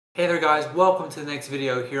Hey there guys, welcome to the next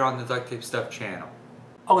video here on the Duct Tape Stuff channel.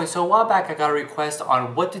 Okay, so a while back I got a request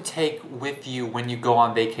on what to take with you when you go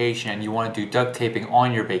on vacation and you want to do duct taping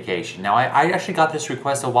on your vacation. Now I actually got this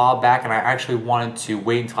request a while back and I actually wanted to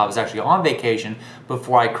wait until I was actually on vacation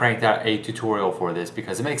before I cranked out a tutorial for this,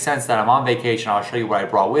 because it makes sense that I'm on vacation. I'll show you what I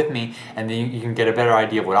brought with me and then you can get a better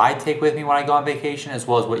idea of what I take with me when I go on vacation, as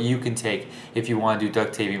well as what you can take if you want to do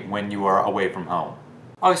duct taping when you are away from home.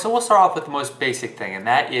 Okay, so we'll start off with the most basic thing, and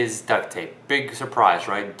that is duct tape. Big surprise,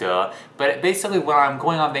 right? Duh. But basically when I'm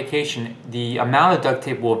going on vacation, the amount of duct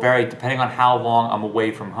tape will vary depending on how long I'm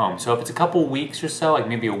away from home. So if it's a couple weeks or so, like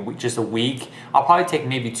maybe just a week, I'll probably take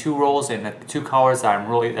maybe 2 rolls and the 2 colors that I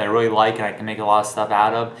really like and I can make a lot of stuff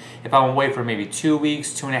out of. If I'm away for maybe 2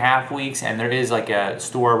 weeks, 2.5 weeks, and there is like a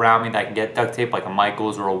store around me that I can get duct tape, like a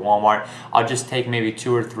Michael's or a Walmart, I'll just take maybe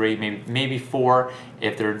 2 or 3, maybe 4,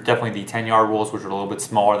 if they're definitely the 10-yard rolls, which are a little bit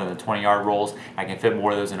smaller than the 20-yard rolls. I can fit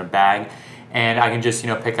more of those in a bag. And I can just,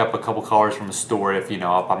 pick up a couple colors from the store if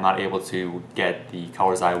I'm not able to get the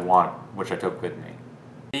colors I want, which I took with me.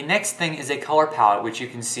 The next thing is a color palette, which you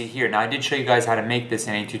can see here. Now I did show you guys how to make this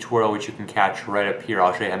in a tutorial, which you can catch right up here.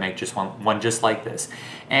 I'll show you how to make just one just like this.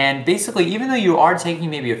 And basically, even though you are taking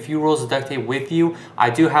maybe a few rolls of duct tape with you, I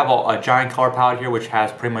do have a giant color palette here, which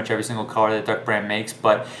has pretty much every single color that Duct brand makes,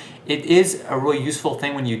 but it is a really useful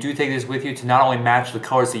thing when you do take this with you to not only match the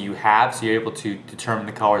colors that you have, so you're able to determine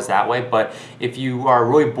the colors that way, but if you are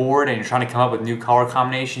really bored and you're trying to come up with new color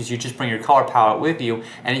combinations, you just bring your color palette with you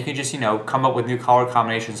and you can just, come up with new color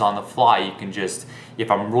combinations on the fly. You can just,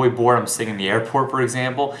 if I'm really bored, I'm sitting in the airport, for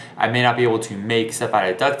example, I may not be able to make stuff out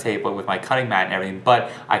of duct tape with my cutting mat and everything,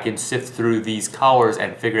 but I can sift through these colors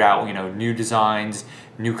and figure out, new designs,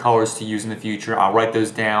 new colors to use in the future. I'll write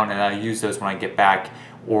those down and I'll use those when I get back,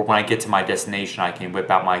 or when I get to my destination. I can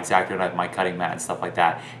whip out my X-Acto knife, my cutting mat and stuff like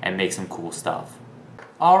that and make some cool stuff.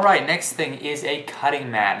 Alright, next thing is a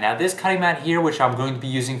cutting mat. Now this cutting mat here, which I'm going to be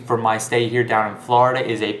using for my stay here down in Florida,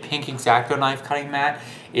 is a pink X-Acto knife cutting mat.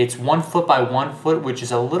 It's 1 foot by 1 foot, which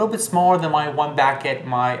is a little bit smaller than my one back at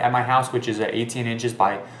my house, which is 18 inches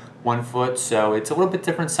by 1 foot, so it's a little bit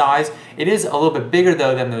different size. It is a little bit bigger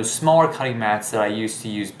though than those smaller cutting mats that I used to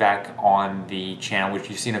use back on the channel,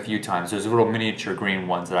 which you've seen a few times. Those little miniature green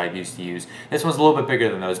ones that I used to use. This one's a little bit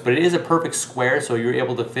bigger than those, but it is a perfect square, so you're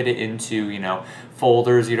able to fit it into,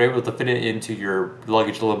 folders. You're able to fit it into your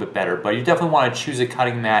luggage a little bit better, but you definitely want to choose a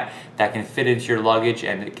cutting mat that can fit into your luggage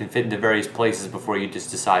and it can fit into various places before you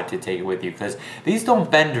just decide to take it with you, because these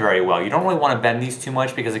don't bend very well. You don't really want to bend these too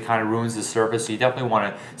much because it kind of ruins the surface, so you definitely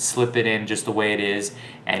want to slip it in just the way it is,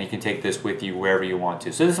 and you can take this with you wherever you want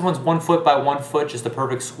to. So this one's 1 foot by 1 foot, just a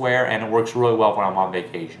perfect square, and it works really well when I'm on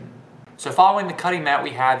vacation. So following the cutting mat,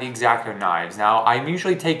 we have the X-Acto knives. Now I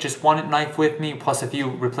usually take just one knife with me, plus a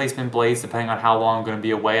few replacement blades depending on how long I'm going to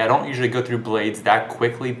be away. I don't usually go through blades that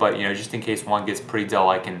quickly, but just in case one gets pretty dull,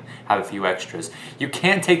 I can have a few extras. You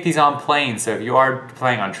can't take these on planes, so if you are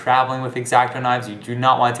planning on traveling with X-Acto knives, you do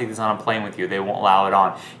not want to take this on a plane with you. They won't allow it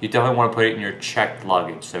on. You definitely want to put it in your checked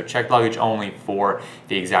luggage. So checked luggage only for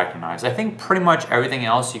the X-Acto knives. I think pretty much everything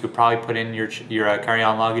else you could probably put in your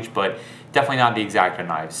carry-on luggage, but definitely not the X-Acto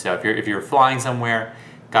knives. So if you're flying somewhere,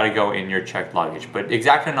 got to go in your checked luggage. But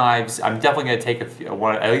X-Acto knives, I'm definitely going to take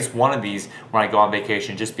at least one of these when I go on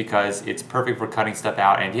vacation, just because it's perfect for cutting stuff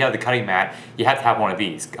out. And if you have the cutting mat, you have to have one of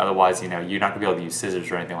these. Otherwise, you're not going to be able to use scissors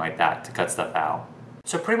or anything like that to cut stuff out.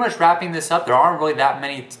 So pretty much wrapping this up, there aren't really that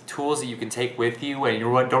many tools that you can take with you, and you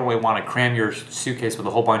don't really want to cram your suitcase with a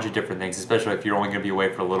whole bunch of different things, especially if you're only going to be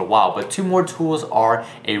away for a little while. But 2 more tools are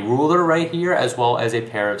a ruler right here, as well as a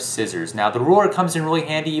pair of scissors. Now the ruler comes in really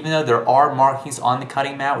handy, even though there are markings on the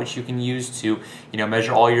cutting mat which you can use to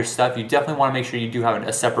measure all your stuff. You definitely want to make sure you do have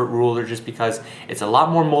a separate ruler, just because it's a lot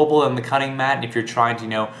more mobile than the cutting mat, and if you're trying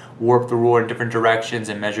to warp the ruler in different directions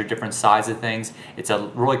and measure different sizes of things,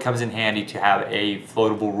 really comes in handy to have a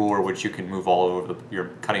floatable ruler which you can move all over your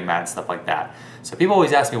cutting mat and stuff like that. So people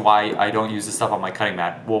always ask me why I don't use this stuff on my cutting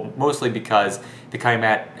mat. Well, mostly because the cutting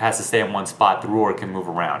mat has to stay in one spot. The ruler can move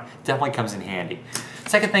around. It definitely comes in handy.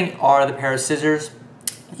 Second thing are the pair of scissors.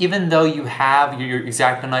 Even though you have your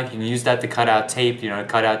X-Acto knife, you can use that to cut out tape,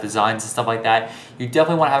 cut out designs and stuff like that. You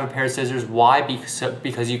definitely want to have a pair of scissors. Why?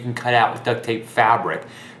 Because you can cut out duct tape fabric.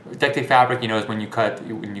 Duct tape fabric, is when you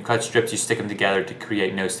cut strips, you stick them together to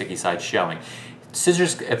create no sticky sides showing.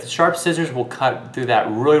 Scissors, sharp scissors will cut through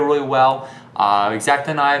that really well.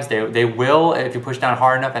 X-Acto knives, they will if you push down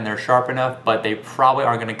hard enough and they're sharp enough, but they probably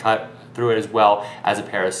aren't going to cut through it as well as a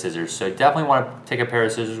pair of scissors. So definitely want to take a pair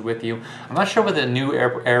of scissors with you. I'm not sure what the new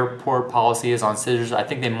airport policy is on scissors. I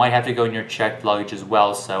think they might have to go in your checked luggage as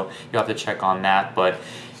well, so you'll have to check on that. But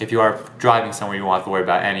if you are driving somewhere, you won't have to worry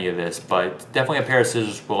about any of this, but definitely a pair of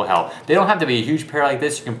scissors will help. They don't have to be a huge pair like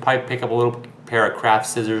this. You can probably pick up a little pair of craft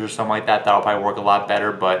scissors or something like that. That'll probably work a lot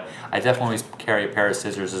better, but I definitely always carry a pair of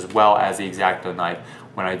scissors as well as the X-Acto knife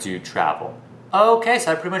when I do travel. Okay, so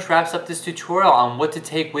that pretty much wraps up this tutorial on what to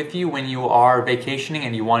take with you when you are vacationing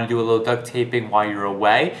and you want to do a little duct taping while you're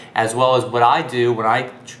away, as well as what I do when I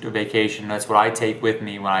vacation. That's what I take with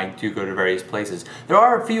me when I do go to various places. There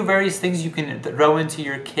are a few various things you can throw into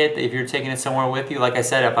your kit if you're taking it somewhere with you. Like I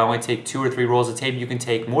said, if I only take 2 or 3 rolls of tape, you can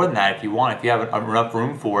take more than that if you want. If you have enough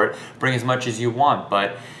room for it, bring as much as you want.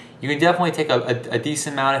 But you can definitely take a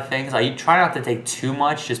decent amount of things. I try not to take too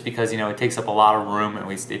much just because, you know, it takes up a lot of room, at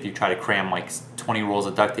least if you try to cram like 20 rolls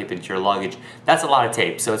of duct tape into your luggage. That's a lot of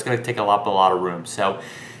tape, so it's going to take a lot of room. So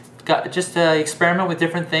just experiment with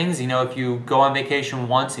different things. You know, if you go on vacation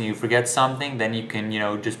once and you forget something, then you can, you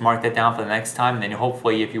know, just mark that down for the next time. And then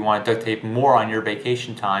hopefully if you want to duct tape more on your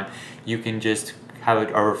vacation time, you can just have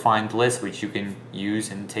a refined list which you can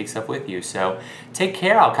use and take stuff with you. So take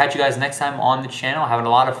care. I'll catch you guys next time on the channel. Having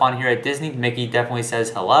a lot of fun here at Disney. Mickey definitely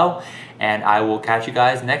says hello, and I will catch you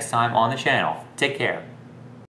guys next time on the channel. Take care.